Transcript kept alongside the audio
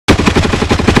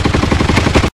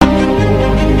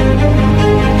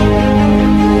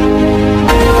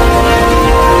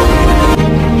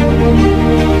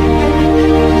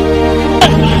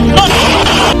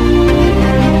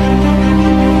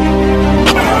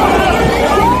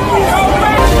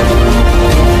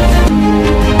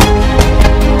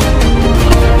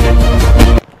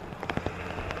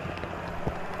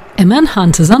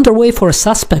manhunt is underway for a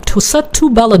suspect who set 2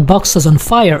 ballot boxes on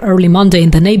fire early Monday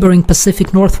in the neighboring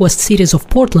Pacific Northwest cities of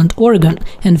Portland, Oregon,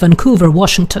 and Vancouver,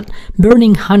 Washington,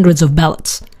 burning hundreds of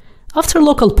ballots. After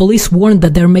local police warned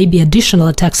that there may be additional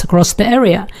attacks across the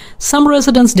area, some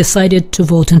residents decided to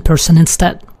vote in person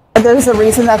instead. There's a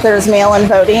reason that there's mail-in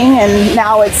voting, and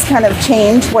now it's kind of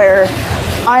changed where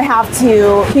I have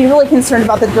to be really concerned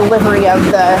about the delivery of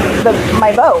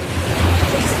my vote.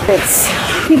 It's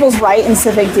people's right and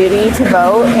civic duty to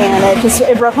vote, and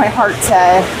it broke my heart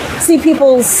to see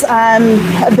people's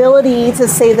ability to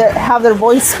say that, have their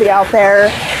voice be out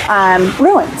there,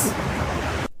 ruined.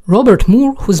 Robert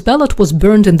Moore, whose ballot was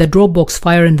burned in the Dropbox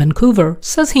fire in Vancouver,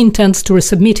 says he intends to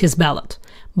resubmit his ballot.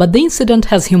 But the incident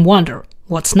has him wonder,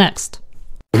 what's next?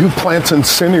 Who plants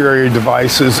incendiary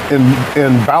devices in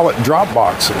ballot drop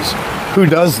boxes? Who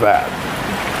does that?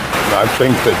 I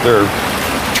think that they're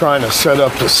trying to set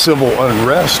up the civil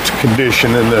unrest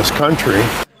condition in this country.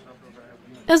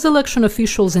 As election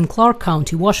officials in Clark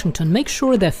County, Washington, make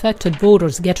sure the affected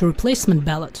voters get a replacement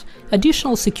ballot,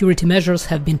 additional security measures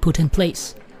have been put in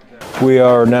place. We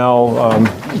are now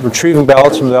retrieving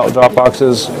ballots from the ballot drop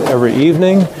boxes every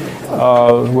evening.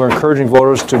 We're encouraging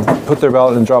voters to put their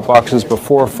ballot in drop boxes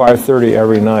before 5:30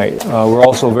 every night. We're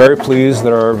also very pleased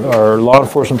that our law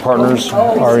enforcement partners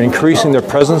are increasing their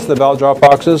presence at the ballot drop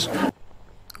boxes.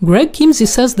 Greg Kimsey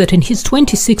says that in his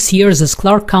 26 years as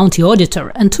Clark County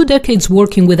auditor and 2 decades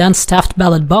working with unstaffed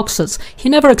ballot boxes, he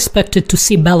never expected to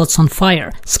see ballots on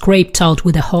fire, scraped out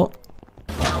with a hoe.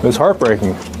 It's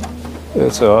heartbreaking.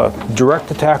 It's a direct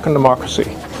attack on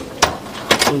democracy.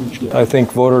 I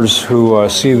think voters who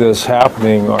see this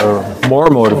happening are more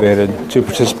motivated to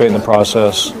participate in the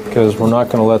process because we're not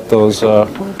going to let those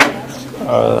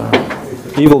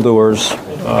evildoers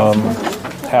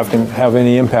have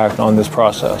any impact on this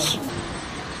process.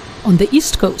 On the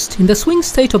East Coast, in the swing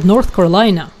state of North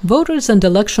Carolina, voters and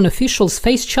election officials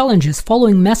face challenges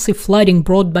following massive flooding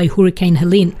brought by Hurricane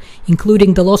Helene,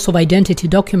 including the loss of identity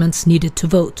documents needed to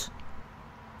vote.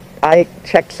 I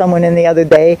checked someone in the other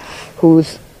day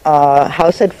whose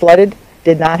house had flooded,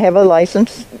 did not have a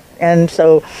license, and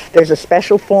so there's a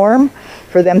special form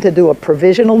for them to do a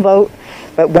provisional vote,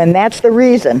 but when that's the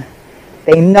reason,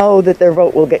 they know that their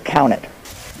vote will get counted.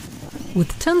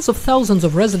 With tens of thousands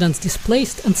of residents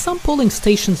displaced and some polling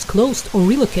stations closed or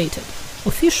relocated,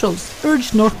 officials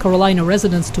urged North Carolina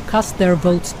residents to cast their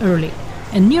votes early,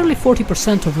 and nearly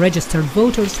 40% of registered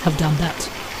voters have done that.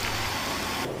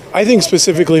 I think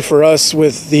specifically for us,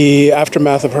 with the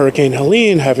aftermath of Hurricane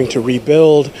Helene, having to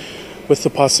rebuild, with the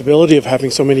possibility of having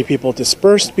so many people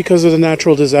dispersed because of the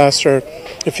natural disaster,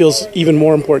 it feels even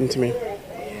more important to me.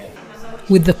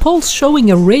 With the polls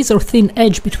showing a razor-thin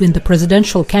edge between the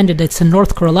presidential candidates in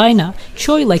North Carolina,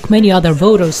 Choi, like many other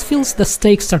voters, feels the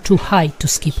stakes are too high to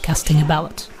skip casting a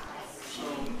ballot.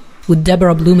 With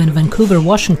Deborah Bloom in Vancouver,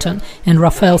 Washington, and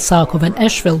Rafael Saakov in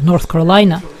Asheville, North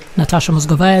Carolina, Natasha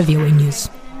Mozgovaya, VOA News.